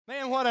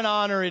Man, what an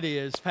honor it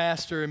is,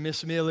 Pastor and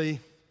Miss Millie,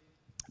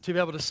 to be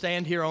able to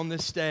stand here on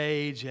this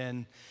stage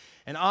and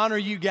honor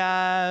you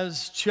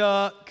guys.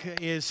 Chuck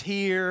is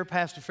here,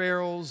 Pastor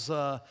Farrell's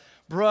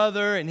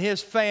brother and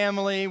his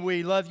family.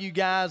 We love you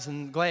guys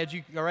and glad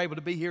you are able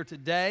to be here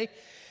today.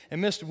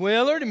 And Mr.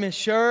 Willard and Miss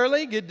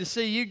Shirley, good to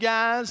see you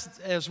guys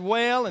as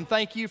well. And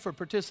thank you for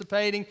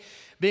participating,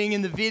 being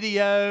in the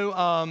video.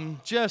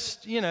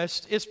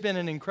 It's been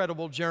an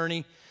incredible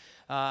journey.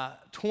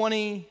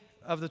 20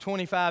 of the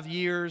 25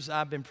 years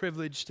I've been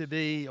privileged to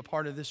be a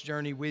part of this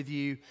journey with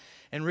you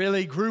and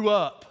really grew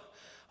up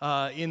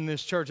in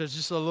this church as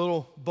just a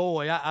little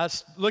boy. I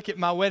look at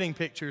my wedding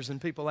pictures and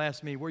people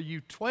ask me, were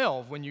you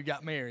 12 when you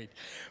got married?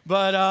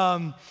 But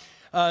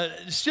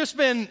it's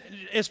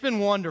been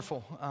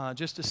wonderful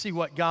just to see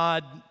what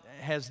God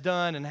has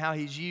done and how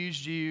He's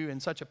used you in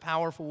such a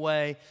powerful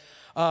way.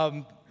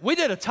 We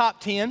did a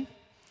top 10, and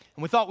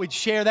we thought we'd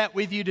share that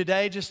with you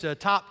today, just a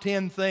top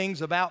 10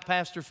 things about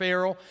Pastor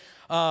Farrell.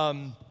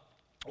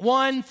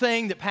 One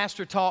thing that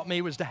Pastor taught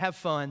me was to have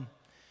fun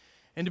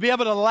and to be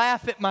able to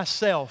laugh at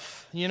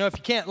myself. You know, if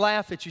you can't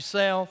laugh at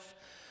yourself,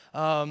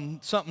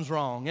 something's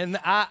wrong. And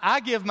I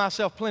give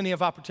myself plenty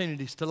of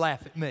opportunities to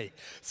laugh at me.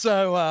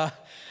 So,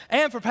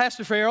 and for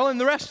Pastor Farrell and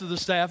the rest of the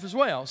staff as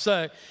well.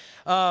 So,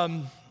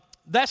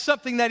 that's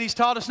something that he's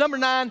taught us. Number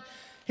 9,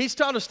 he's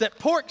taught us that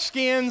pork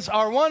skins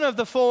are one of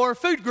the 4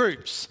 food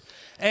groups.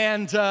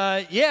 And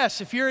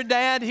yes, if you're a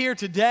dad here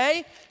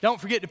today, don't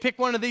forget to pick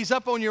one of these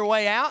up on your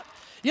way out.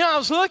 You know, I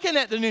was looking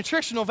at the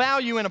nutritional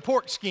value in a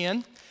pork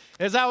skin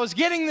as I was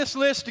getting this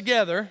list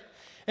together,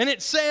 and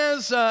it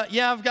says,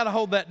 I've got to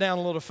hold that down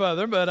a little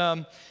further,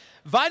 but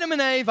vitamin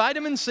A,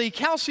 vitamin C,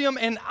 calcium,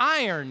 and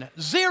iron,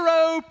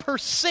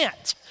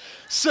 0%.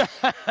 So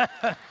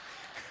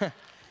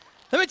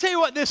let me tell you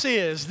what this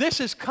is. This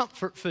is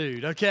comfort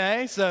food,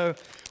 okay? So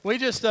we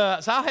just, so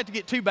I'll have to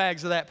get 2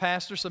 bags of that,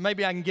 Pastor, so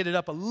maybe I can get it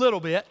up a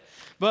little bit.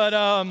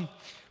 But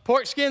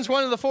pork skin's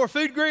one of the 4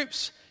 food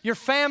groups. Your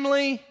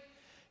family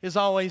is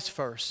always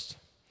first.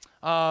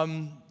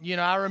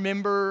 I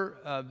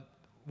remember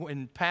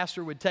when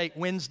Pastor would take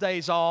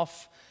Wednesdays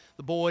off,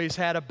 the boys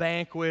had a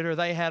banquet or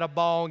they had a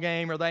ball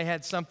game or they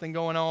had something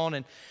going on.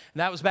 And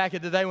that was back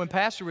in the day when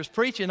Pastor was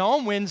preaching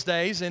on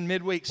Wednesdays in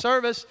midweek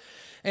service.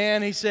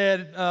 And he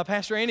said,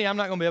 Pastor Andy, I'm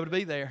not going to be able to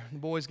be there. The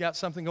boys got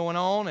something going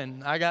on,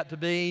 and I got to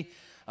be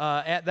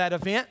at that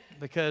event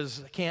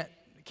because I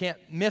can't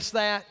miss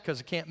that because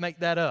I can't make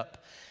that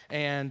up.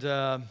 And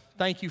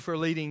thank you for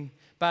leading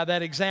by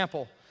that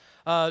example.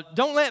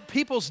 Don't let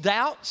people's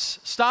doubts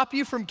stop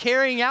you from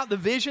carrying out the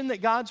vision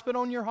that God's put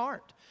on your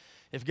heart.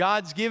 If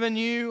God's given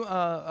you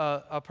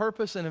a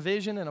purpose and a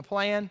vision and a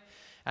plan,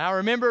 I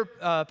remember,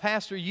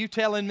 Pastor, you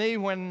telling me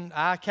when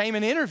I came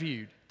and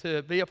interviewed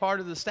to be a part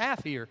of the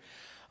staff here,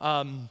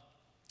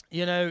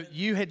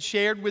 you had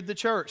shared with the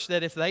church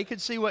that if they could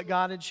see what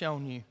God had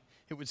shown you,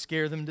 it would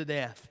scare them to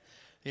death,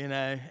 and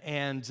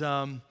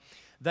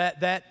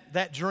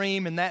that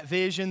dream and that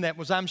vision that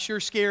was, I'm sure,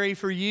 scary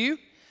for you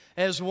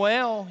as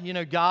well,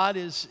 God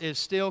is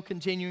still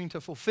continuing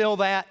to fulfill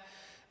that,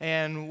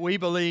 and we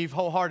believe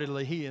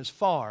wholeheartedly He is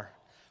far,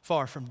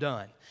 far from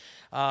done.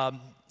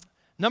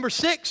 Number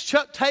 6,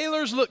 Chuck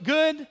Taylors look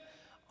good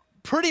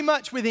pretty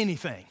much with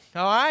anything,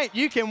 all right?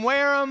 You can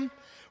wear them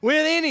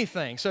with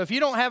anything. So if you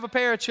don't have a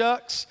pair of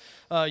Chucks,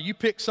 you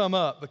pick some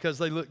up because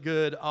they look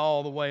good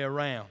all the way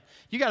around.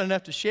 You got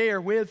enough to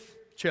share with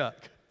Chuck.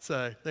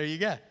 So there you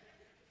go.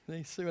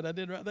 You see what I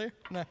did right there?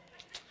 No.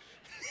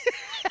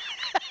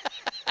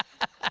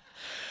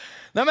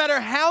 No matter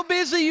how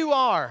busy you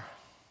are,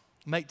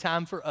 make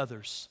time for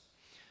others.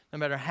 No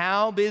matter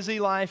how busy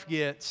life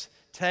gets,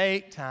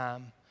 take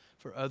time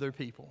for other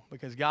people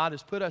because God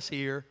has put us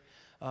here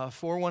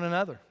for one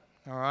another,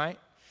 all right?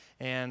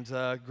 And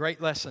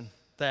great lesson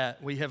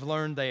that we have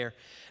learned there.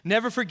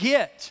 Never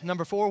forget,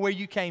 number 4, where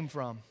you came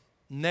from.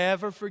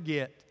 Never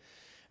forget.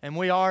 And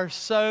we are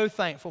so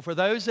thankful for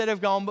those that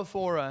have gone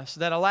before us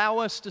that allow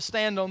us to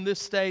stand on this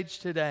stage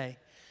today,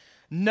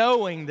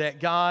 knowing that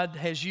God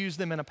has used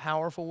them in a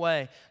powerful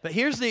way. But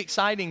here's the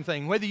exciting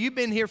thing. Whether you've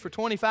been here for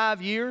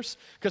 25 years,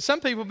 because some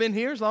people have been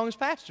here as long as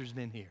Pastor's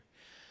been here.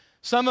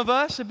 Some of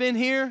us have been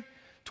here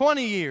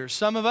 20 years.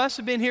 Some of us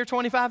have been here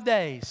 25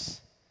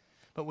 days.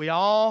 But we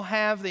all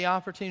have the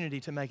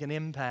opportunity to make an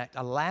impact,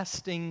 a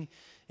lasting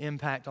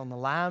impact on the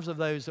lives of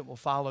those that will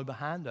follow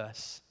behind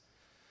us.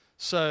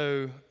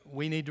 So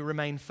we need to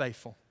remain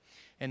faithful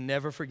and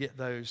never forget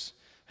those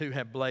who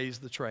have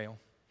blazed the trail.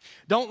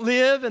 Don't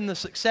live in the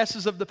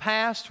successes of the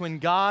past when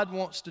God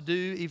wants to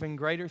do even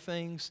greater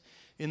things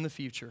in the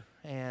future.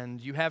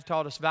 And you have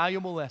taught us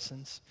valuable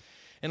lessons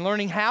in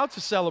learning how to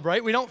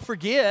celebrate. We don't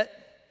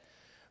forget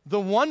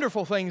the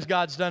wonderful things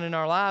God's done in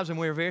our lives, and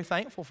we're very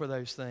thankful for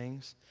those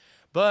things.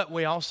 But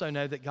we also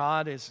know that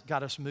God has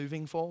got us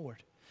moving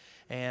forward.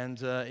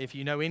 And if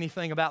you know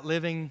anything about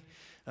living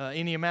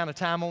any amount of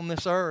time on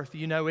this earth,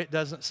 you know it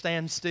doesn't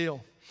stand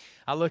still.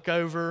 I look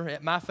over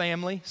at my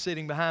family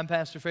sitting behind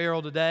Pastor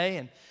Farrell today,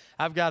 and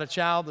I've got a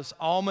child that's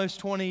almost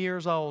 20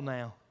 years old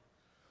now.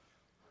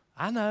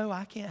 I know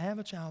I can't have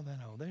a child that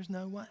old. There's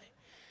no way.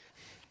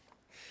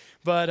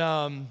 But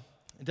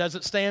it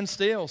doesn't stand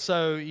still.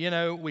 So,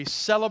 we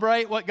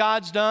celebrate what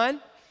God's done,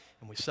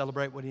 and we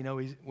celebrate what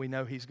we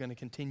know He's going to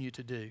continue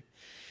to do.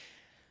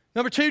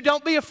 Number 2,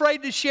 don't be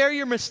afraid to share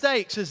your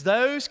mistakes, as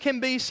those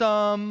can be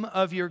some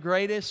of your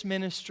greatest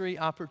ministry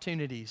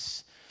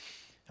opportunities.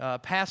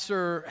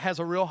 Pastor has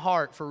a real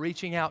heart for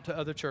reaching out to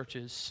other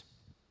churches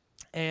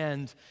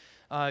and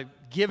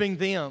giving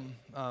them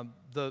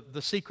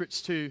the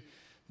secrets to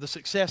the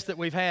success that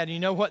we've had. You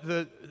know what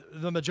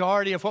the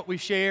majority of what we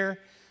share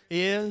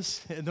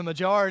is? The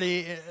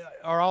majority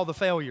are all the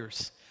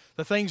failures,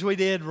 the things we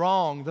did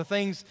wrong, the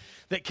things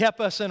that kept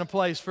us in a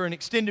place for an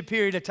extended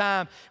period of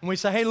time. And we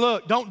say, hey,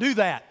 look, don't do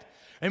that.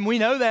 And we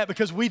know that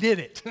because we did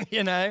it,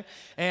 and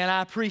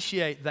I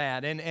appreciate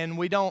that. And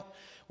we don't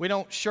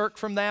shirk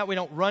from that. We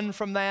don't run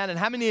from that. And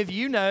how many of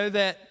you know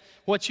that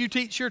what you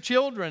teach your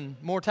children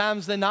more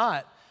times than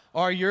not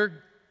are your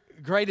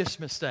greatest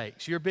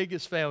mistakes, your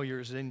biggest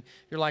failures? And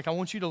you're like, I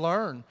want you to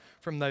learn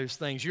from those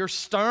things. You're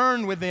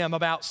stern with them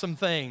about some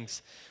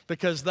things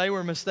because they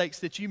were mistakes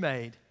that you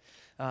made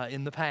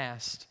in the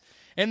past.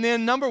 And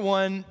then number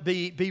 1,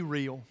 be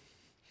real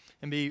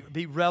and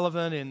be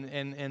relevant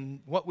in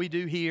what we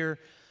do here.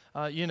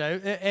 I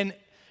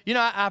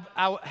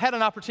had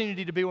an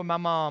opportunity to be with my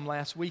mom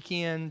last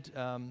weekend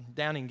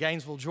down in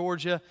Gainesville,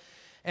 Georgia.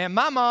 And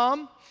my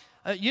mom,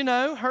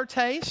 her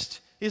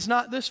taste is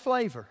not this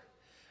flavor,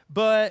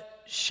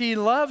 but she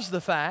loves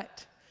the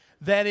fact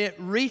that it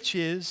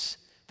reaches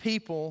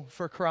people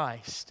for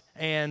Christ.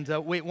 And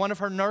one of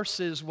her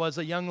nurses was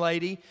a young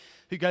lady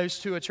who goes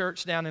to a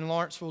church down in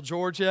Lawrenceville,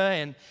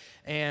 Georgia.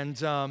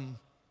 I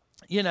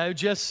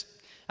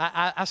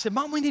said,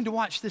 Mom, we need to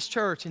watch this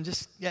church and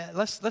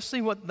let's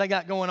see what they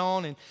got going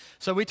on. And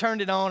so we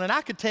turned it on, and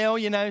I could tell,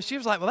 she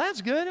was like, well,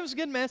 that's good. It was a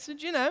good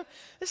message.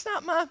 It's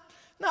not my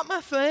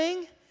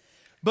thing.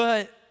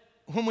 But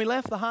when we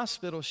left the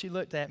hospital, she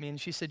looked at me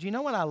and she said, you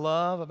know what I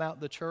love about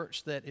the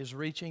church that is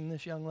reaching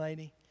this young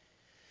lady?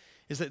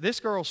 Is that this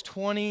girl's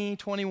 20,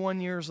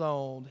 21 years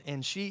old,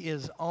 and she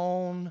is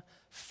on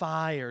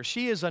fire.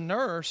 She is a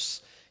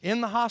nurse in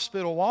the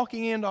hospital,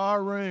 walking into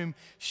our room,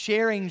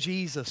 sharing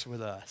Jesus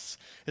with us.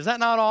 Is that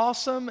not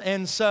awesome?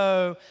 And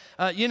so,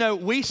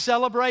 we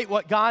celebrate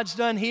what God's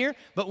done here,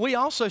 but we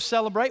also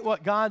celebrate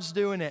what God's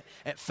doing at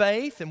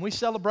Faith, and we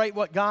celebrate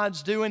what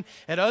God's doing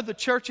at other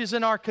churches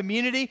in our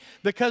community,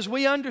 because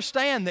we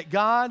understand that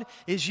God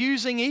is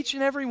using each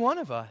and every one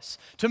of us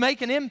to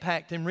make an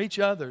impact and reach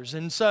others.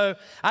 And so,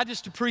 I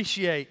just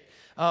appreciate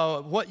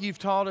what you've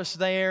taught us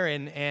there,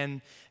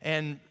 and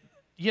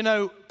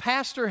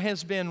Pastor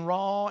has been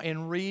raw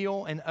and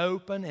real and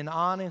open and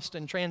honest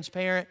and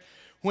transparent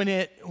when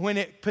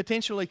it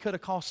potentially could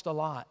have cost a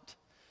lot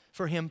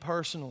for him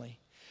personally.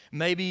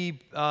 Maybe,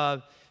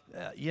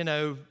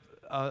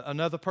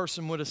 another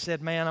person would have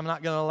said, man, I'm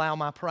not going to allow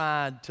my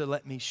pride to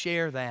let me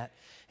share that.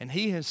 And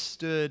he has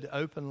stood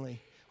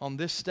openly on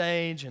this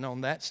stage and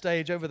on that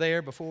stage over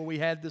there before we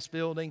had this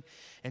building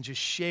and just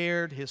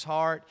shared his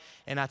heart.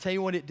 And I tell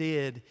you what it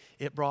did.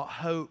 It brought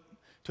hope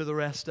to the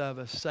rest of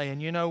us, saying,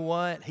 you know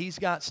what? He's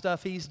got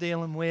stuff he's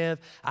dealing with.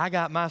 I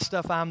got my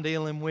stuff I'm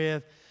dealing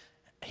with.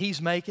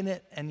 He's making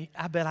it, and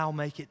I bet I'll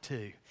make it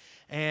too.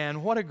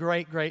 And what a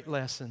great, great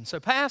lesson. So,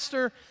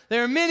 Pastor,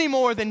 there are many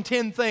more than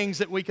 10 things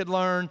that we could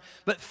learn,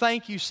 but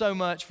thank you so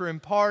much for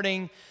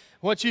imparting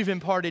what you've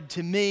imparted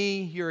to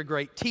me. You're a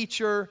great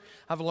teacher.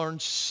 I've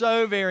learned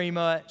so very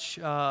much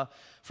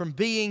from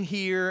being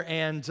here,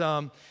 and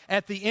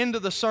at the end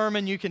of the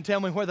sermon, you can tell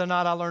me whether or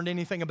not I learned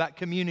anything about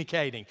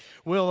communicating.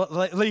 We'll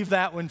leave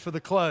that one for the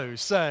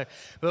close.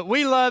 But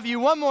we love you.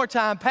 One more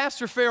time,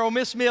 Pastor Farrell,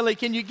 Miss Millie,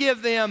 can you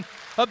give them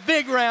a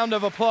big round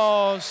of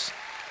applause?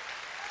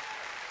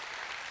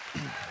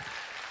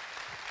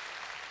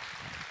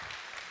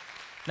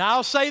 Now,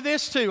 I'll say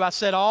this too. I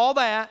said all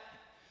that,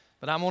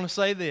 but I'm going to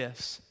say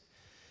this.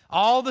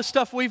 All the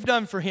stuff we've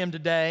done for him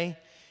today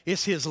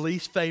is his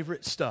least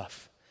favorite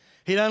stuff.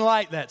 He doesn't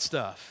like that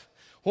stuff.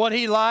 What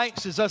he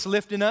likes is us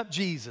lifting up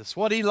Jesus.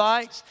 What he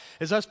likes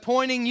is us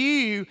pointing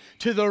you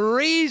to the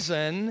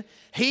reason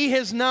he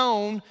has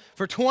known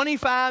for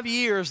 25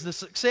 years, the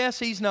success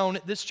he's known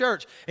at this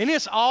church. And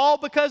it's all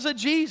because of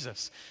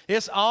Jesus.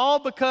 It's all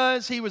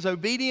because he was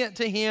obedient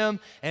to him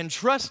and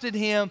trusted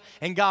him,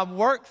 and God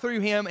worked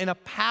through him in a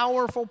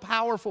powerful,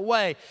 powerful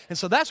way. And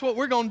so that's what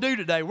we're going to do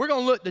today. We're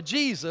going to look to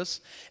Jesus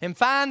and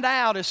find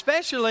out,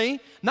 especially,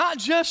 not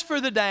just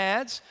for the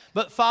dads,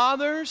 but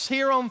fathers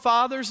here on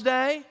Father's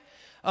Day.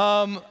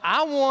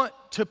 I want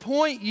to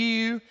point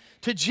you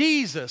to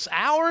Jesus.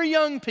 Our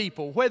young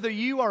people, whether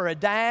you are a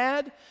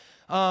dad,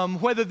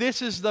 whether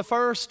this is the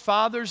first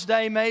Father's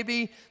Day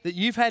maybe that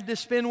you've had to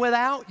spend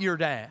without your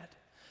dad,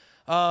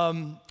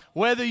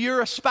 whether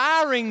you're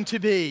aspiring to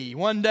be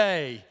one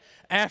day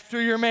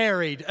after you're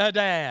married a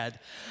dad,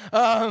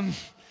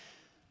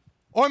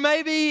 Or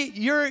maybe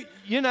you're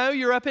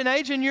up in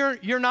age and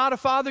you're not a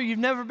father, you've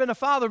never been a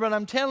father, but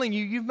I'm telling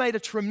you, you've made a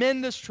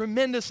tremendous,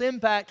 tremendous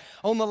impact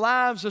on the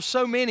lives of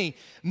so many.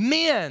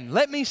 Men,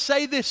 let me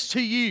say this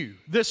to you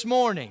this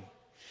morning.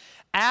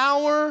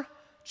 Our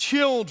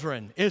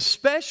children,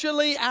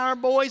 especially our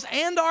boys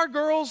and our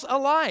girls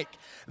alike,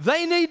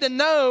 they need to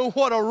know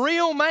what a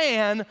real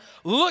man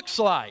looks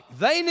like.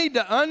 They need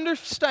to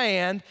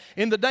understand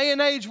in the day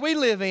and age we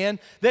live in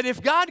that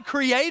if God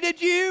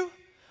created you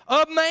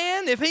a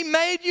man, if He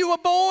made you a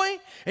boy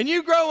and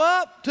you grow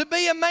up to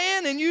be a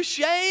man and you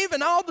shave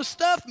and all the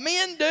stuff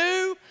men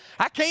do,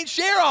 I can't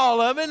share all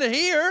of it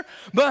here,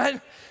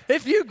 but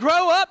if you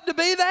grow up to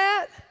be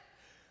that,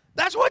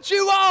 that's what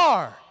you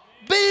are.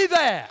 Be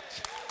that.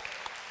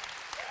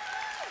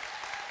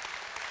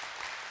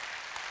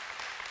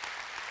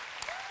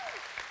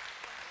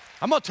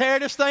 I'm going to tear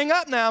this thing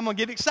up now. I'm going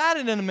to get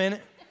excited in a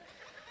minute.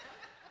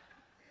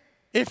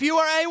 If you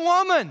are a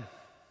woman,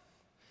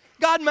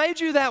 God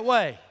made you that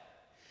way.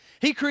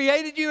 He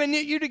created you and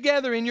knit you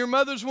together in your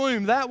mother's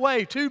womb that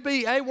way to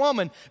be a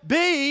woman.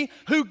 Be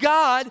who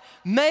God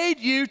made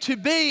you to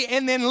be,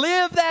 and then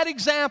live that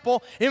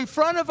example in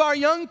front of our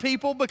young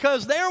people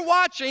because they're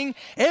watching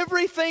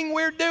everything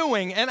we're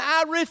doing. And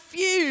I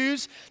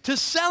refuse to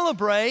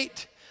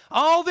celebrate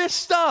all this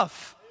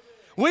stuff.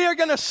 We are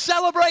going to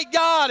celebrate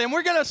God, and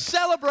we're going to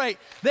celebrate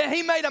that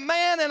He made a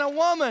man and a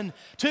woman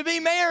to be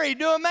married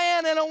to a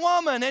man and a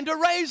woman and to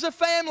raise a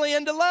family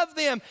and to love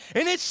them.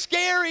 And it's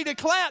scary to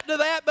clap to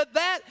that, but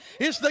that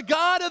is the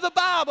God of the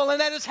Bible, and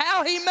that is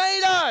how He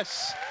made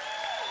us.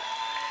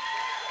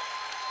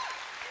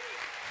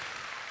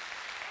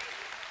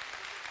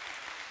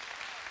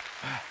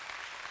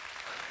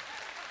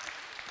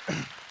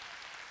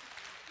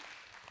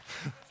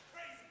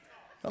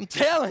 I'm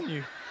telling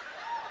you.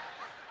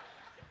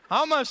 I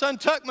almost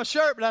untucked my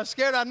shirt, but I was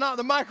scared I'd knock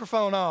the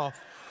microphone off.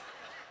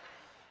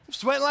 I'm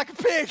sweating like a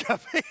pig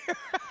up here.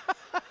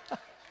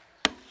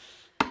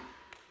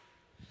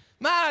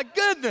 My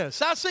goodness,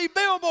 I see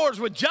billboards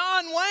with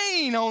John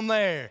Wayne on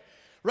there.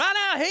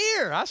 Right out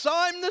here. I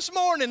saw him this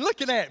morning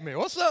looking at me.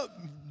 What's up,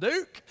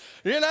 Duke?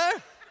 You know?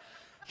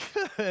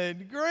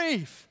 Good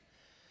grief.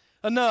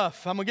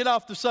 Enough. I'm going to get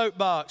off the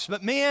soapbox.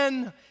 But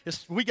men,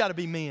 we got to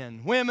be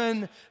men.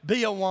 Women,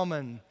 be a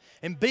woman.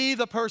 And be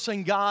the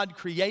person God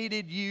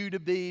created you to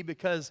be,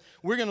 because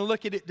we're going to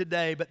look at it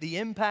today, but the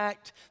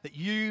impact that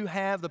you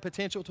have the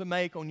potential to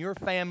make on your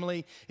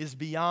family is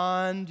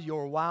beyond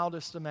your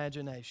wildest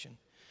imagination.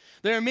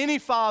 There are many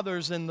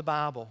fathers in the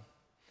Bible.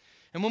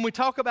 And when we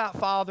talk about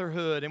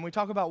fatherhood and we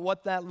talk about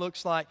what that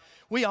looks like,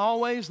 we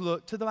always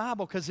look to the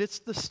Bible because it's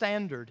the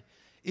standard.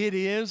 It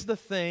is the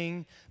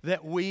thing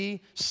that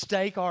we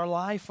stake our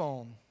life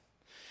on.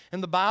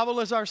 And the Bible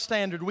is our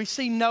standard. We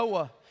see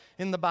Noah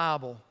in the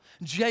Bible.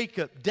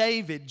 Jacob,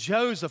 David,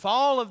 Joseph,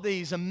 all of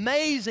these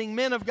amazing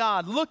men of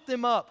God. Look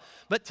them up.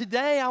 But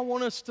today I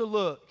want us to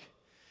look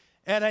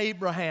at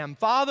Abraham,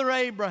 Father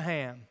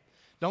Abraham.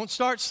 Don't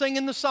start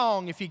singing the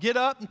song. If you get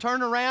up and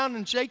turn around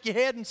and shake your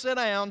head and sit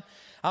down,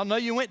 I'll know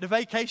you went to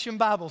Vacation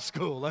Bible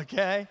School,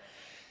 okay?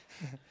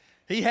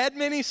 He had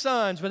many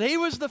sons, but he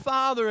was the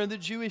father of the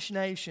Jewish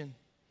nation.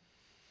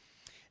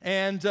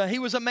 And he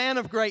was a man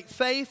of great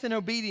faith and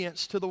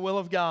obedience to the will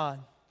of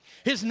God.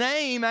 His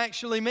name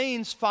actually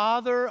means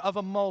father of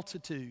a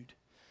multitude.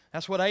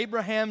 That's what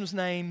Abraham's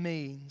name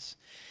means.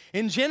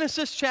 In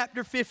Genesis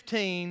chapter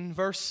 15,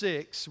 verse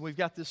 6, we've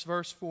got this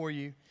verse for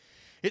you.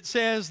 It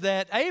says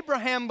that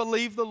Abraham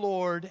believed the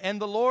Lord,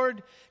 and the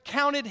Lord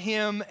counted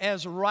him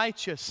as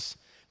righteous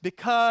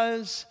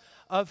because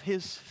of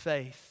his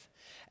faith.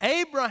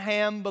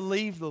 Abraham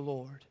believed the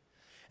Lord,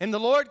 and the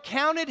Lord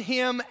counted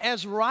him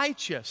as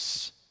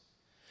righteous.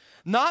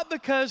 Not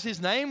because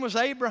his name was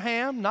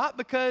Abraham, not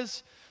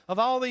because of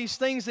all these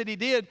things that he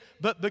did,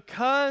 but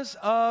because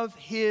of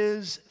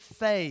his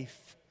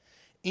faith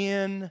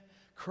in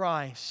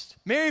Christ.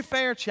 Mary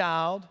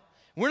Fairchild,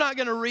 we're not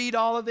going to read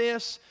all of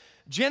this.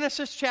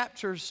 Genesis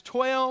chapters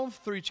 12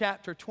 through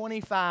chapter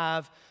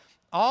 25,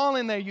 all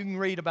in there you can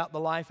read about the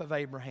life of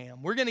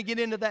Abraham. We're going to get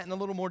into that in a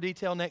little more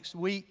detail next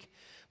week,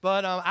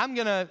 but I'm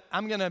going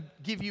to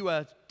give you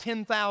a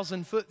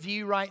 10,000-foot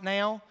view right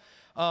now.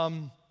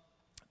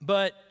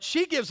 But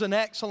she gives an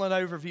excellent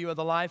overview of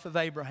the life of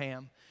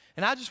Abraham.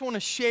 And I just want to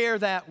share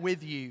that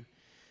with you.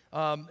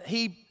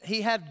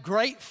 He had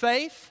great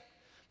faith,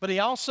 but he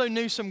also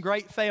knew some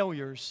great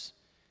failures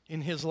in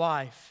his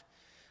life.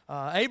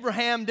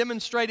 Abraham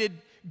demonstrated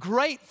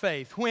great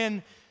faith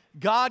when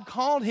God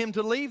called him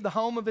to leave the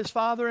home of his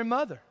father and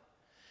mother.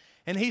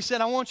 And he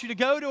said, I want you to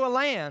go to a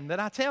land that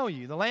I tell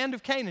you, the land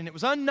of Canaan. It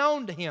was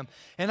unknown to him.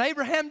 And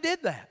Abraham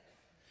did that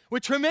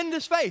with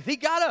tremendous faith. He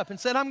got up and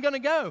said, I'm going to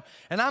go,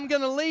 and I'm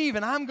going to leave,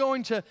 and I'm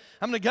going to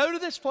go to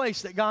this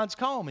place that God's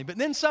called me. But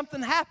then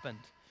something happened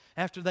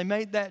after they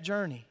made that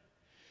journey.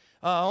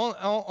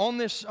 On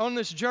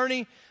this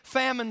journey,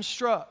 famine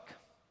struck.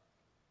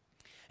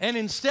 And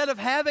instead of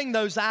having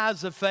those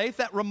eyes of faith,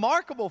 that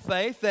remarkable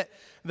faith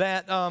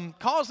that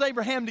caused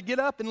Abraham to get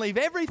up and leave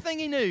everything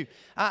he knew,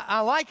 I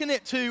liken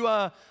it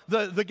to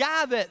the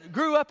guy that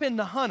grew up in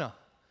Nahunta,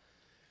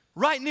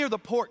 right near the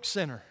pork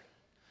center,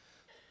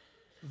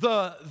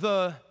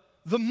 the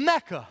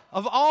Mecca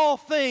of all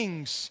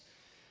things,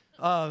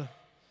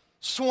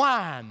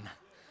 swine.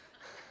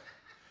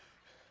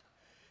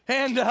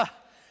 And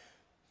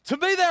to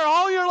be there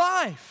all your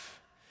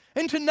life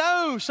and to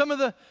know some of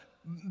the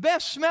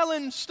best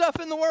smelling stuff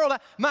in the world.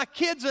 My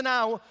kids and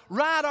I will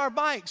ride our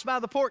bikes by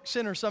the pork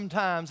center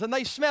sometimes, and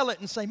they smell it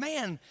and say,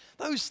 man,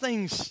 those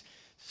things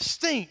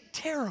stink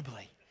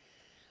terribly.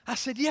 I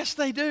said, yes,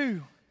 they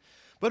do.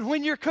 But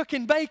when you're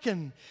cooking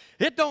bacon,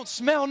 it don't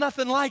smell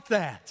nothing like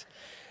that.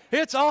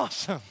 It's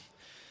awesome.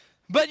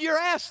 But you're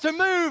asked to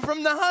move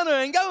from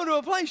Nahunta and go to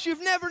a place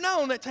you've never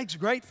known. That takes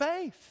great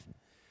faith.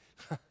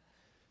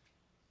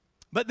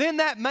 But then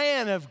that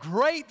man of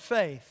great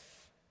faith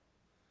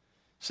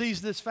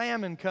sees this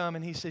famine come,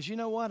 and he says, you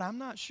know what, I'm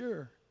not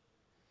sure.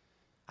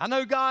 I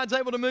know God's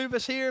able to move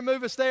us here,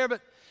 move us there,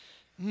 but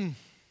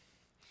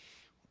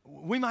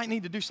we might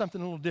need to do something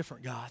a little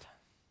different, God.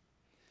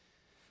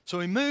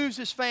 So he moves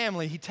his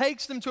family. He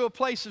takes them to a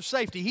place of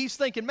safety. He's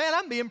thinking, man,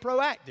 I'm being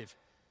proactive.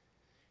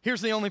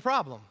 Here's the only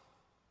problem.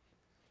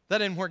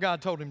 That isn't where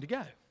God told him to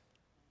go.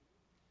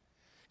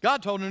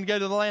 God told him to go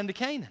to the land of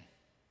Canaan.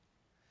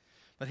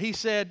 But he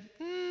said,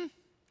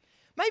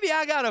 maybe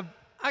I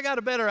got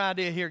a better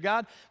idea here,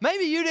 God.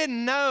 Maybe you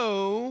didn't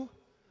know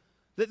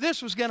that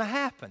this was going to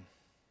happen.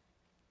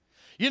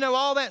 You know,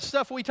 all that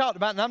stuff we talked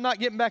about, and I'm not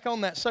getting back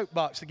on that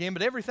soapbox again,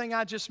 but everything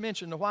I just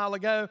mentioned a while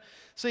ago,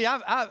 see,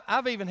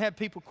 I've even had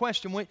people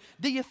question,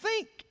 do you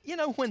think,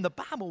 when the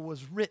Bible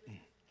was written,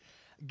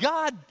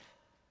 God,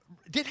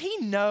 did he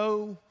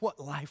know what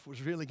life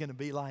was really going to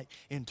be like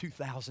in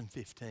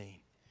 2015?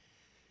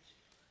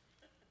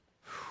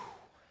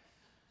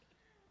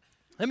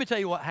 Let me tell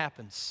you what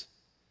happens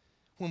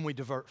when we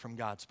divert from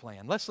God's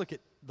plan. Let's look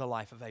at the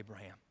life of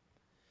Abraham.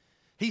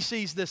 He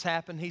sees this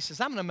happen. He says,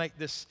 I'm going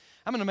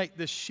to make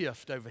this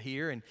shift over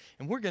here, and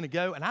we're going to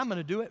go, and I'm going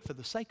to do it for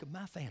the sake of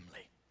my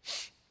family.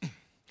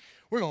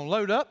 We're going to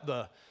load up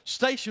the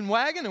station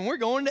wagon, and we're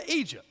going to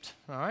Egypt.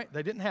 All right,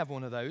 they didn't have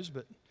one of those,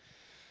 but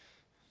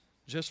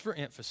just for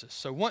emphasis.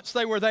 So once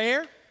they were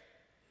there,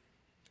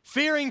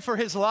 fearing for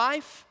his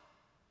life,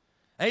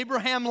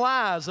 Abraham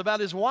lies about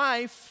his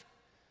wife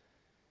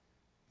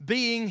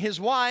being his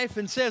wife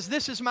and says,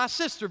 this is my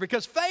sister,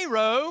 because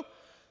Pharaoh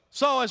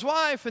saw his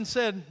wife and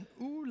said,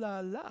 ooh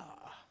la la.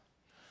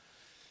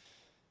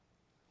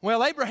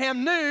 Well,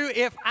 Abraham knew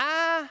if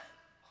I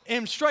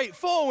am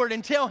straightforward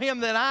and tell him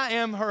that I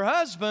am her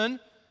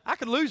husband, I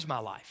could lose my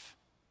life.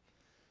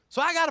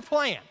 So I got a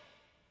plan.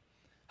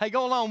 Hey,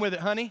 go along with it,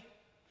 honey.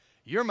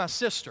 You're my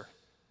sister.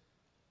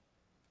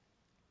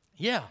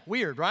 Yeah,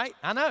 weird, right?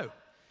 I know.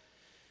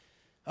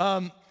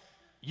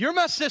 You're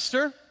my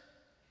sister.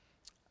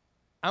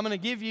 I'm going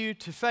to give you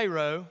to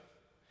Pharaoh.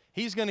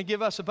 He's going to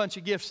give us a bunch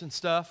of gifts and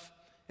stuff.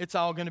 It's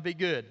all going to be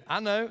good. I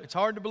know, it's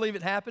hard to believe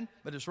it happened,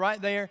 but it's right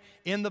there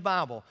in the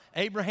Bible.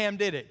 Abraham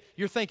did it.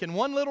 You're thinking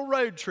one little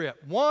road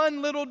trip,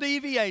 one little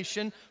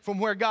deviation from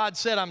where God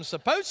said I'm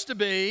supposed to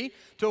be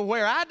to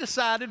where I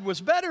decided was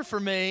better for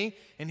me,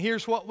 and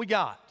here's what we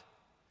got.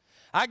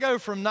 I go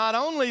from not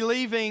only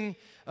leaving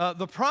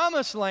the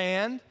promised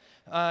land,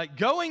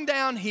 going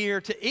down here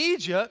to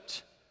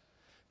Egypt,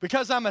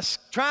 because I'm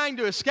trying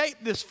to escape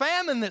this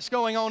famine that's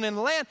going on in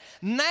the land.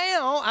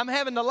 Now I'm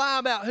having to lie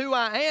about who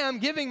I am,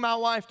 giving my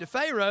wife to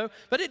Pharaoh,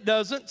 but it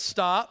doesn't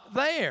stop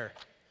there.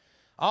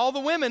 All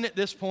the women at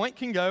this point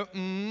can go,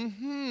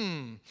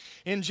 In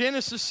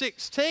Genesis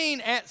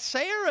 16, at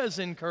Sarah's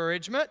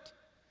encouragement,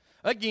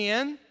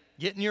 again,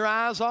 getting your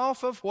eyes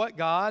off of what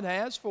God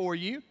has for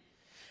you,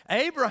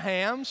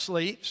 Abraham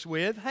sleeps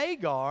with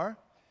Hagar,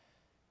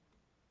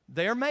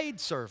 their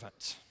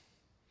maidservant.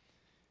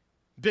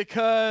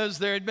 Because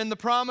there had been the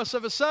promise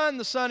of a son,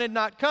 the son had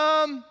not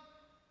come.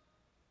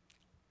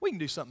 We can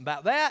do something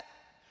about that.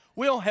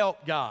 We'll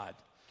help God.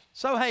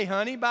 So, hey,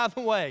 honey, by the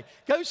way,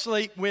 go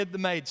sleep with the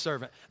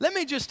maidservant. Let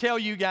me just tell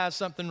you guys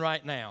something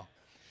right now.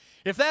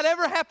 If that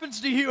ever happens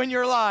to you in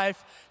your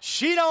life,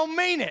 she don't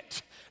mean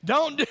it.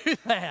 Don't do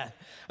that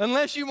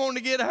unless you want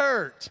to get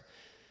hurt.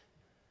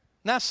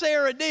 Now,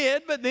 Sarah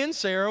did, but then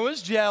Sarah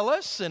was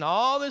jealous and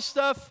all this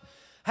stuff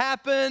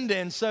happened,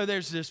 and so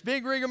there's this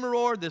big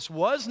rigmarole. This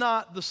was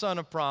not the son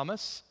of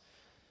promise.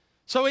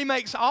 So he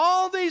makes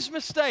all these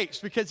mistakes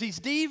because he's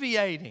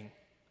deviating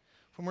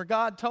from where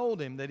God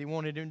told him that he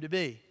wanted him to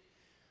be.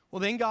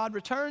 Well, then God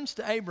returns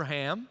to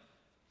Abraham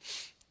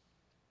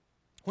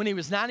when he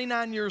was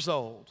 99 years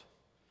old,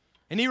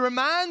 and he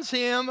reminds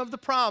him of the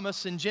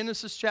promise in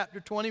Genesis chapter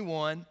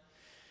 21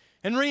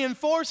 and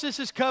reinforces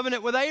his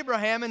covenant with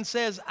Abraham and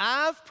says,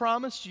 I've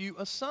promised you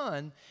a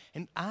son,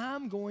 and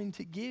I'm going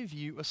to give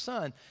you a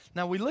son.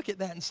 Now, we look at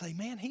that and say,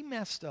 man, he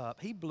messed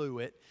up. He blew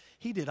it.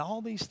 He did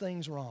all these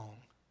things wrong.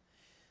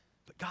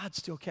 But God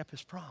still kept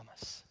his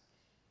promise.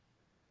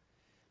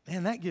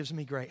 Man, that gives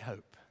me great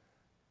hope.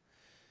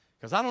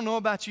 Because I don't know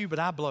about you, but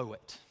I blow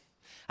it.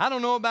 I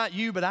don't know about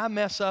you, but I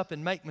mess up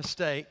and make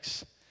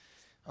mistakes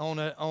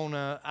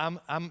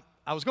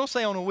I was going to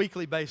say on a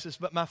weekly basis,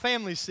 but my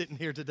family's sitting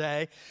here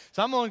today,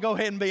 so I'm going to go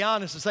ahead and be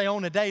honest and say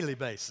on a daily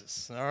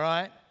basis, all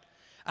right?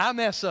 I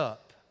mess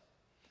up,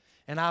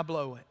 and I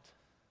blow it.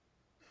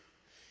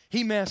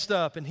 He messed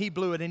up, and he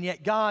blew it, and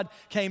yet God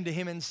came to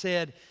him and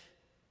said,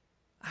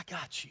 I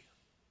got you.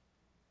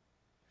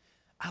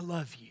 I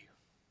love you.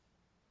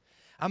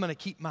 I'm going to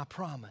keep my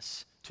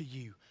promise to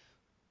you.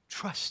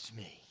 Trust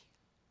me.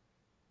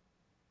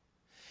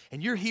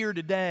 And you're here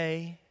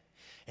today,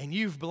 and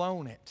you've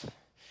blown it,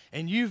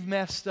 and you've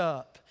messed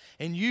up,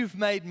 and you've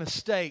made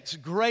mistakes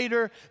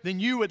greater than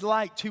you would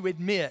like to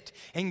admit.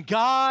 And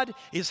God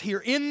is here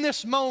in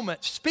this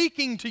moment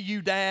speaking to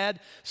you, Dad,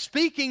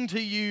 speaking to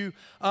you,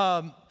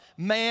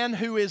 man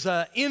who is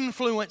an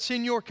influence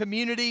in your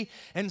community,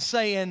 and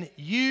saying,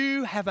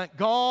 you haven't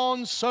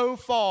gone so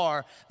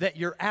far that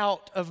you're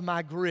out of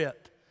my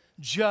grip.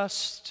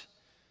 Just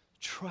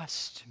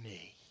trust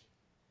me.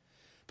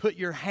 Put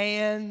your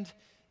hand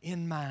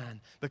in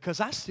mine, because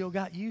I still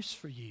got use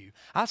for you.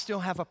 I still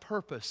have a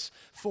purpose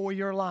for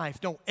your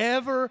life. Don't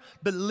ever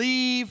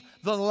believe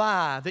the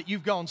lie that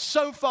you've gone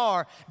so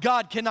far,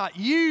 God cannot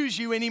use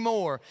you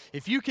anymore.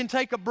 If you can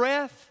take a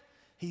breath,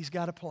 He's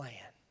got a plan,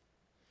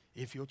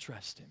 if you'll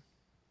trust Him.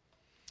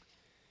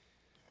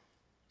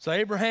 So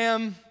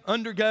Abraham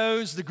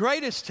undergoes the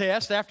greatest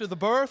test after the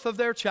birth of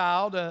their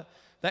child.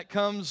 That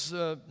comes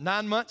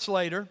 9 months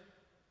later.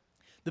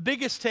 The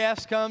biggest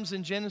test comes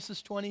in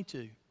Genesis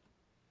 22.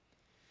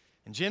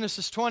 In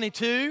Genesis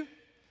 22,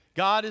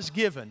 God is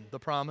given the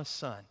promised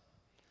son.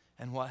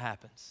 And what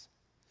happens?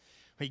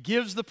 He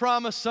gives the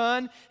promised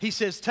son. He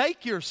says,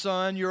 take your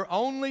son, your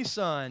only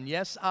son,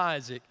 yes,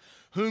 Isaac,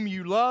 whom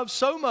you love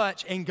so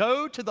much, and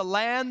go to the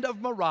land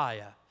of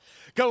Moriah.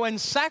 Go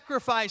and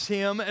sacrifice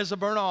him as a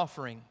burnt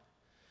offering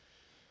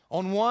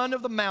on one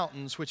of the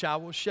mountains which I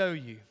will show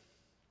you.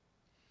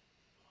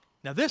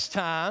 Now this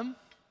time,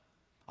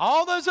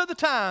 all those other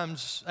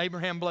times,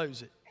 Abraham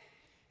blows it.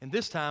 And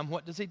this time,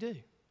 what does he do?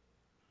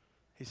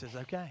 He says,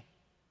 okay,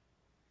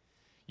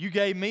 you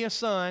gave me a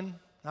son.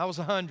 I was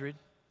 100.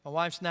 My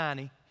wife's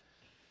 90.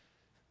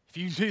 If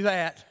you do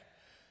that,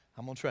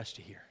 I'm going to trust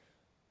you here.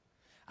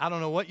 I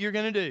don't know what you're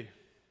going to do.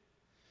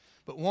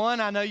 But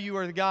one, I know you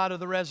are the God of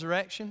the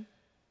resurrection.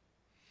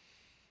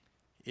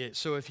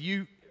 So if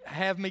you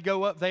have me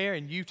go up there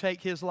and you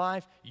take his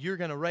life, you're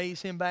going to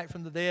raise him back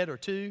from the dead. Or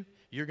two,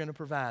 you're going to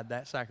provide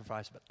that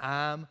sacrifice. But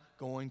I'm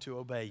going to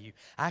obey you.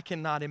 I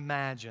cannot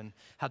imagine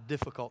how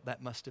difficult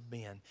that must have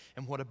been.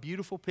 And what a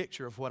beautiful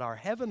picture of what our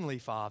Heavenly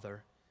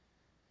Father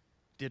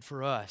did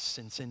for us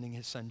in sending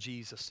His Son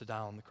Jesus to die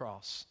on the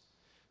cross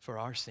for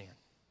our sin.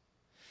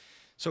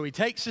 So He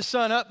takes His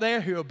Son up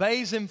there, who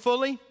obeys Him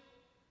fully.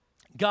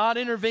 God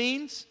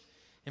intervenes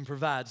and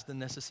provides the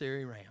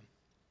necessary ram.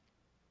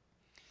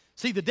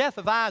 See, the death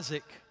of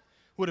Isaac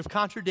would have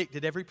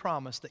contradicted every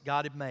promise that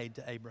God had made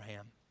to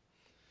Abraham.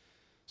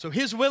 So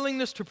his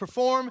willingness to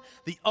perform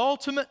the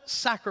ultimate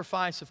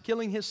sacrifice of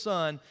killing his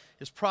son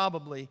is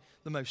probably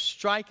the most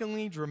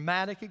strikingly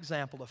dramatic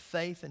example of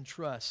faith and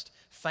trust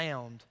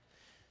found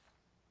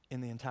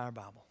in the entire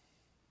Bible.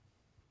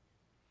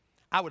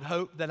 I would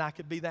hope that I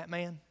could be that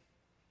man.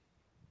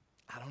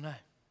 I don't know.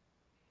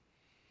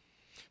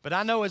 But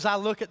I know as I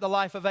look at the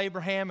life of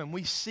Abraham and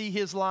we see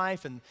his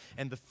life and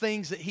the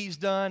things that he's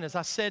done, as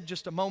I said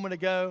just a moment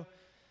ago,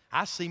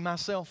 I see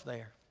myself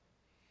there.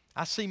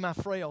 I see my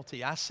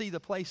frailty. I see the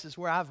places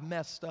where I've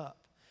messed up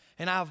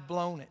and I've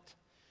blown it.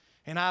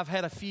 And I've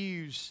had a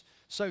fuse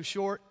so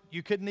short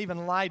you couldn't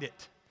even light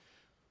it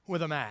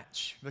with a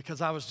match because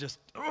I was just,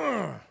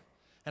 ugh.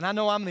 And I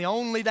know I'm the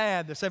only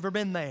dad that's ever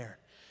been there.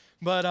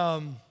 But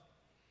I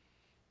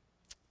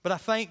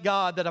thank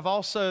God that I've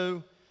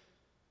also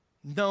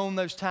known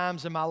those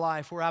times in my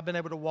life where I've been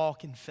able to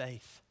walk in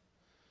faith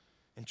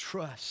and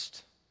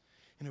trust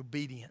and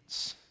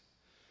obedience.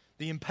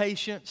 The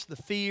impatience, the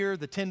fear,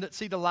 the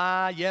tendency to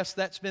lie, yes,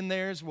 that's been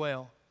there as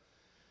well.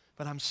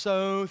 But I'm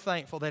so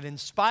thankful that in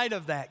spite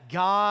of that,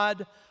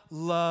 God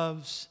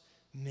loves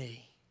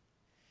me.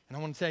 And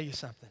I want to tell you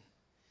something.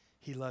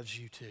 He loves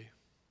you too.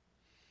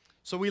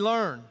 So we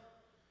learn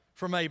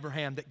from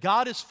Abraham that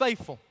God is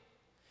faithful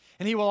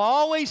and He will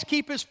always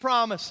keep His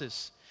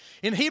promises.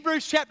 In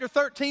Hebrews chapter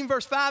 13,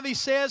 verse 5, he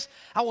says,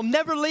 I will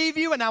never leave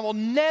you and I will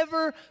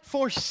never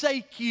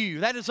forsake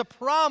you. That is a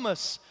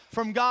promise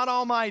from God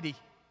Almighty.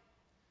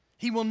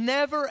 He will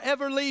never,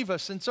 ever leave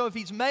us. And so if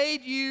He's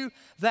made you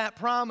that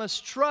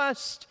promise,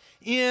 trust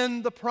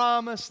in the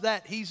promise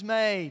that He's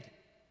made.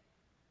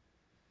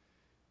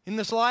 In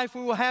this life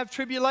we will have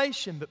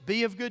tribulation, but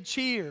be of good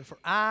cheer, for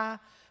I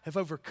have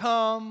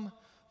overcome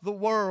the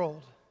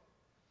world.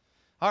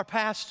 Our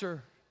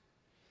pastor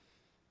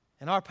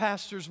and our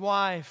pastor's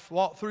wife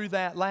walked through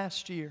that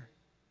last year.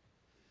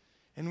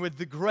 And with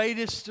the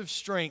greatest of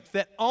strength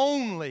that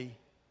only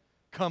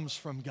comes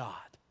from God,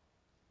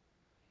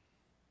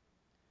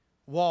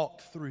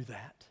 walked through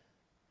that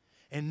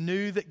and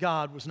knew that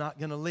God was not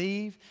going to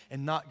leave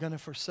and not going to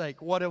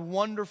forsake. What a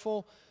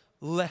wonderful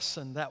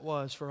lesson that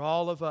was for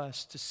all of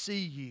us to see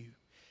you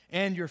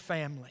and your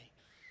family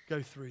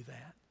go through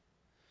that.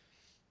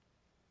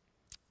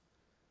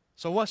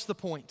 So what's the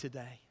point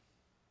today?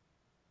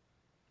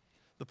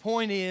 The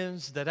point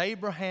is that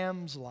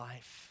Abraham's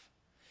life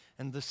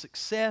and the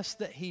success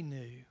that he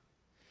knew,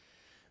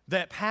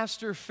 that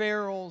Pastor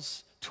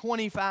Farrell's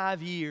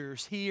 25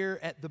 years here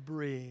at the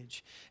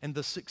bridge and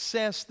the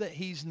success that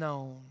he's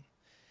known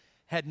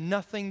had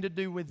nothing to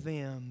do with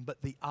them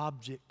but the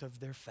object of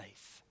their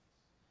faith.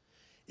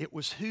 It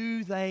was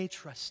who they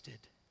trusted.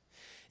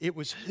 It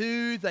was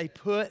who they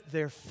put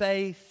their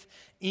faith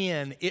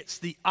in. It's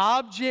the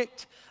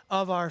object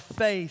of our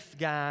faith,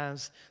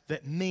 guys,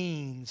 that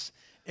means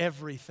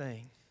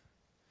everything.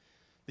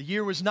 The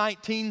year was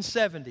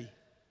 1970. It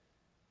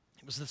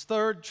was the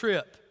third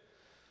trip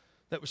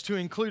that was to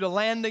include a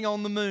landing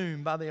on the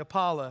moon by the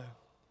Apollo.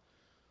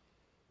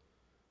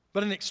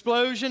 But an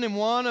explosion in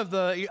one of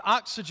the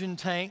oxygen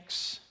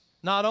tanks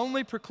not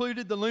only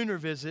precluded the lunar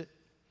visit,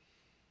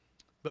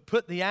 but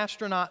put the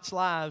astronauts'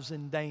 lives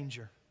in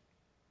danger.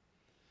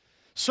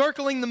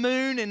 Circling the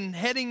moon and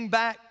heading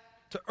back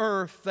to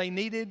Earth, they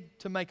needed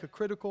to make a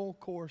critical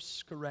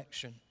course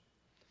correction.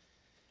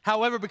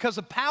 However, because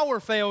of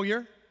power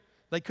failure,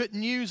 they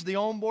couldn't use the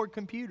onboard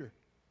computer.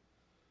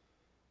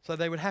 So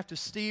they would have to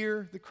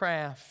steer the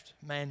craft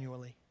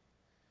manually.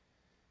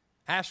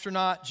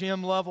 Astronaut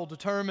Jim Lovell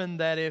determined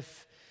that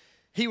if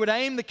he would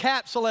aim the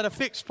capsule at a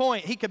fixed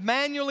point, he could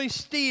manually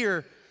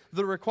steer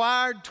the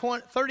required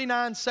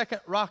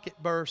 39-second rocket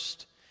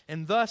burst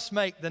and thus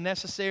make the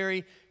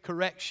necessary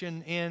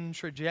correction in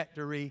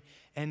trajectory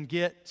and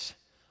get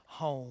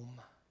home.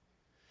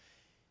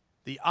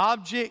 The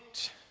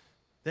object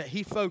that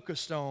he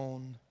focused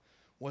on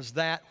was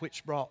that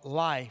which brought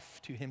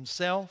life to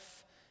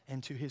himself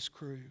and to his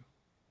crew.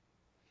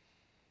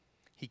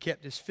 He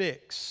kept his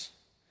fix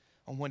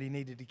on what he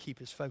needed to keep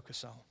his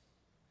focus on,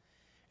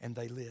 and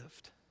they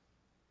lived.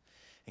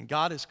 And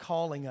God is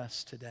calling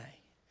us today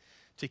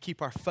to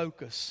keep our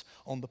focus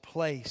on the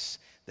place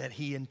that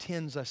He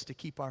intends us to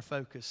keep our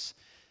focus.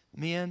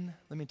 Men,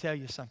 let me tell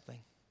you something.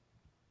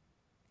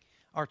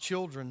 Our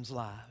children's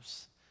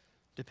lives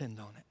depend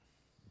on it.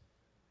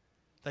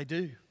 They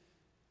do.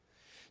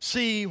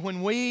 See,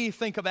 when we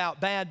think about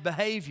bad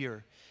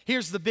behavior,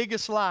 here's the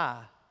biggest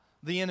lie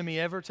the enemy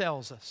ever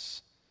tells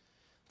us.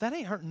 That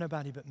ain't hurting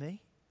nobody but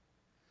me.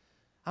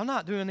 I'm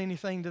not doing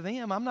anything to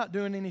them. I'm not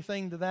doing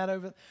anything to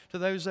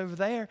those over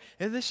there.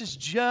 And this is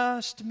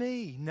just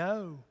me.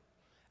 No,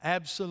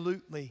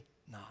 absolutely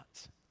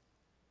not.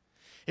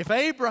 If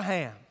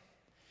Abraham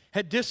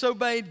had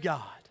disobeyed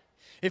God,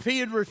 if he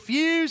had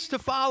refused to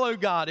follow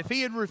God, if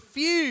he had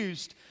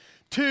refused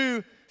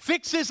to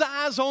fix his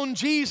eyes on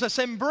Jesus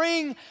and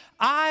bring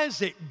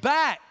Isaac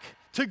back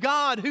to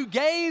God who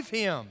gave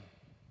him,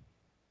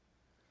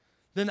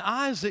 then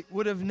Isaac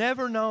would have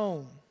never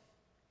known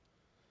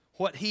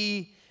what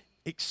he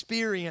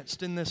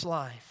experienced in this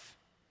life.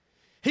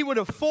 He would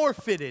have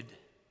forfeited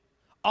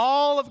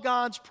all of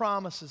God's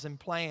promises and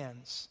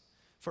plans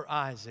for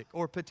Isaac,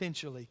 or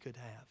potentially could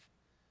have.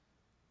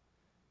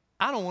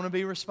 I don't want to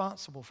be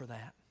responsible for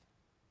that.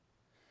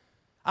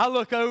 I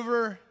look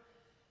over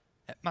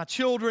at my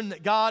children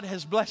that God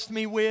has blessed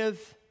me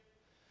with,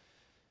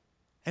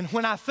 and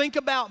when I think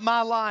about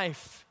my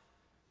life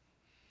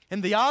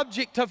and the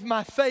object of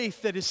my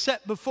faith that is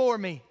set before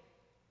me,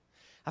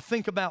 I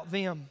think about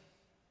them.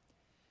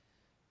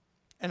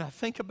 And I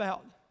think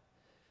about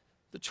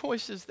the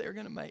choices they're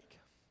going to make.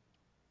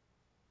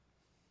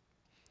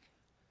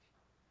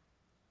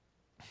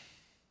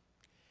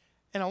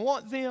 And I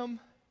want them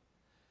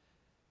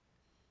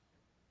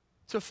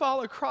to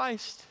follow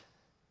Christ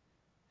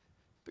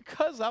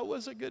because I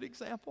was a good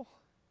example,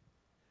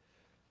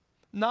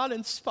 not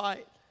in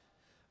spite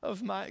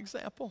of my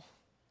example.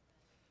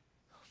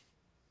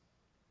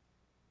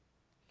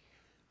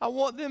 I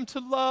want them to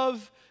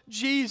love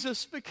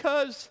Jesus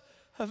because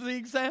of the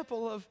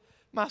example of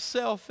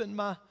myself and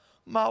my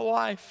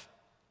wife,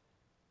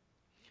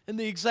 and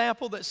the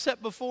example that's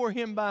set before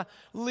him by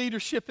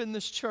leadership in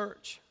this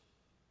church.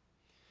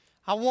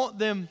 I want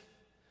them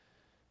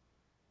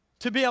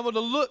to be able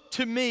to look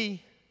to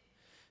me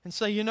and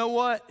say, you know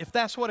what? If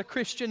that's what a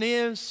Christian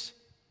is,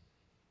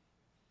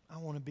 I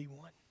want to be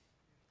one.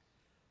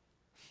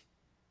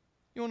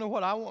 You want to know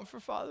what I want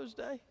for Father's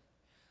Day?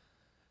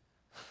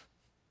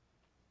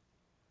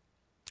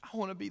 I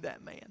want to be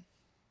that man.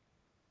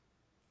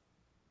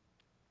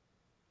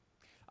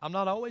 I'm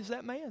not always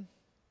that man.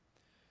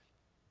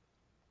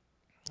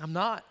 I'm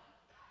not.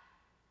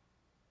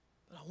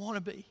 But I want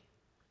to be.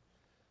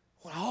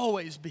 I want to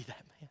always be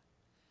that man.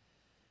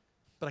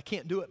 But I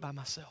can't do it by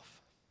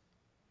myself.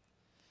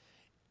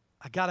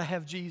 I got to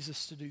have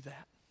Jesus to do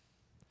that.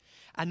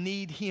 I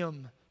need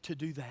Him to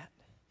do that.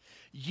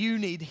 You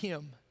need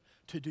Him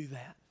to do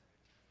that.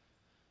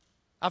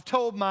 I've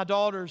told my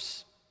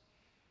daughters,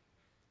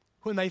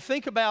 when they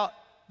think about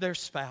their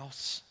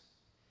spouse,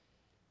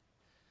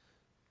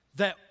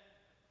 that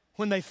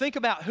when they think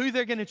about who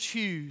they're going to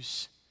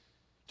choose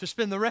to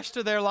spend the rest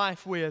of their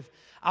life with.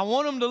 I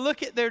want them to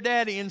look at their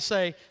daddy and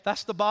say,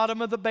 that's the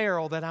bottom of the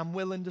barrel that I'm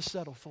willing to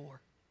settle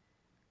for.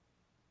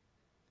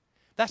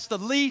 That's the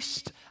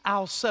least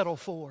I'll settle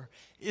for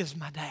is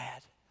my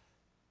dad.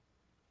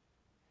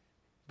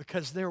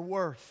 Because they're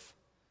worth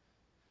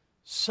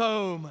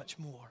so much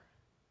more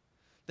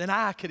than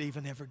I could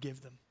even ever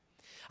give them.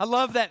 I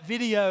love that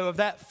video of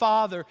that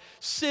father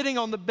sitting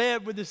on the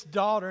bed with his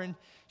daughter, and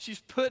she's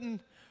putting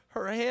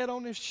her head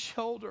on his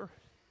shoulder.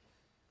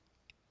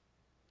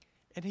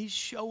 And he's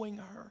showing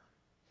her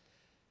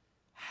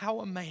how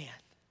a man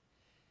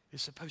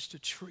is supposed to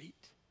treat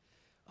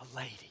a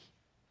lady.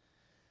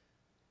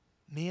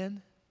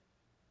 Men,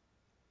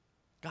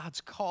 God's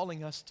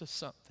calling us to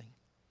something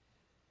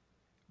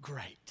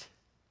great.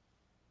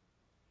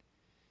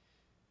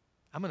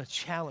 I'm going to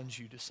challenge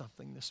you to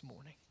something this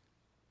morning.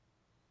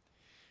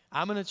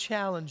 I'm going to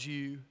challenge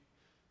you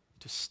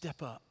to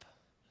step up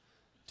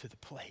to the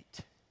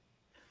plate.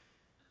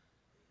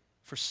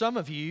 For some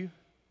of you,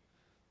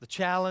 the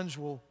challenge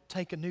will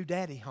take a new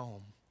daddy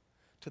home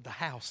to the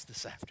house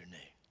this afternoon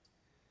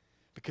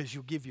because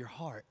you'll give your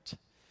heart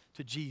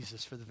to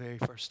Jesus for the very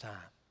first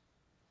time.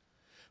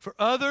 For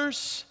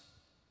others,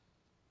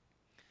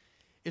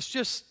 it's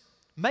just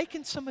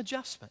making some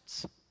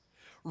adjustments,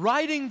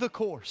 writing the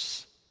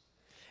course,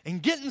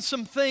 and getting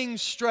some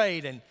things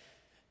straight, and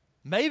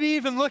maybe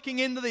even looking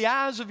into the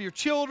eyes of your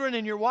children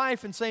and your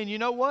wife and saying, you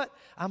know what?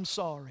 I'm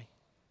sorry.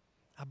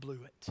 I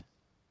blew it.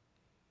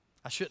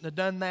 I shouldn't have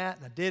done that,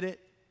 and I did it.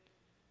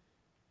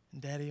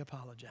 And Daddy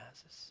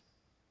apologizes.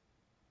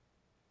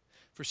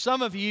 For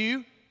some of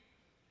you,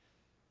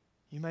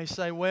 you may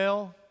say,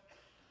 well,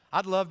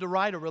 I'd love to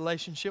write a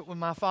relationship with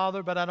my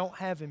father, but I don't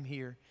have him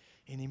here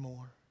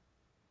anymore.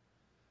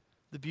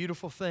 The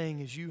beautiful thing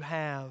is you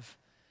have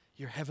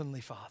your Heavenly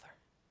Father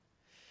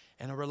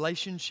and a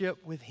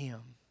relationship with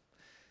Him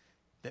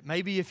that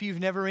maybe if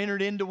you've never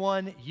entered into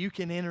one, you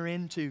can enter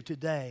into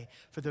today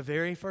for the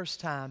very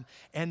first time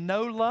and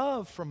know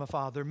love from a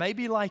father,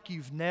 maybe like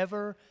you've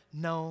never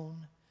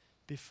known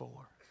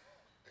before.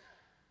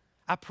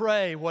 I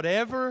pray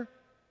whatever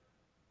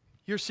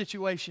your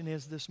situation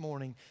is this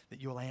morning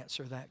that you'll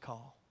answer that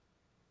call.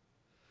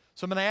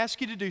 So I'm going to ask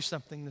you to do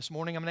something this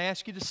morning. I'm going to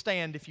ask you to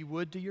stand, if you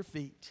would, to your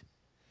feet.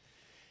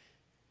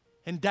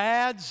 And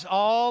dads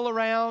all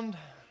around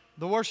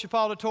the worship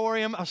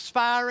auditorium,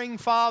 aspiring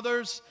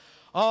fathers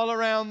all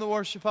around the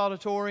worship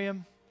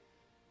auditorium,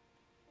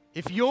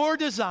 if your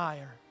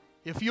desire,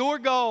 if your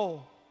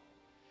goal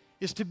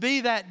is to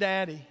be that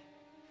daddy,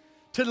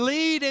 to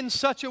lead in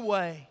such a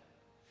way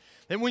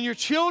that when your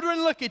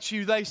children look at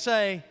you, they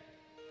say,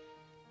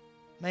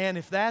 man,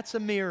 if that's a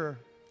mirror,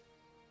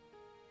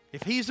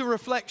 if he's a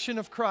reflection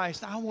of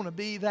Christ, I want to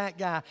be that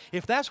guy.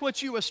 If that's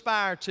what you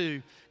aspire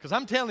to, because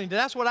I'm telling you,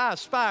 that's what I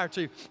aspire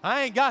to.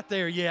 I ain't got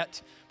there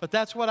yet, but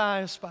that's what I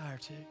aspire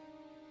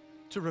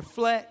to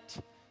reflect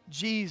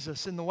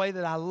Jesus in the way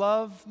that I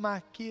love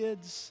my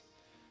kids,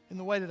 in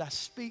the way that I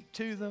speak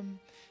to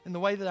them, in the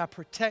way that I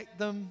protect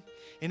them,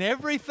 in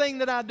everything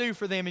that I do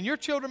for them. And your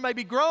children may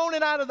be grown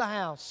and out of the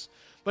house,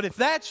 but if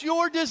that's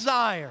your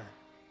desire,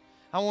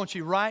 I want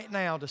you right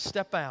now to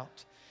step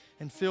out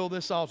and fill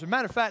this altar.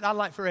 Matter of fact, I'd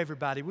like for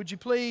everybody, would you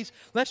please,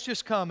 let's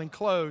just come and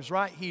close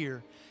right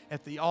here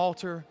at the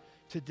altar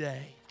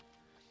today.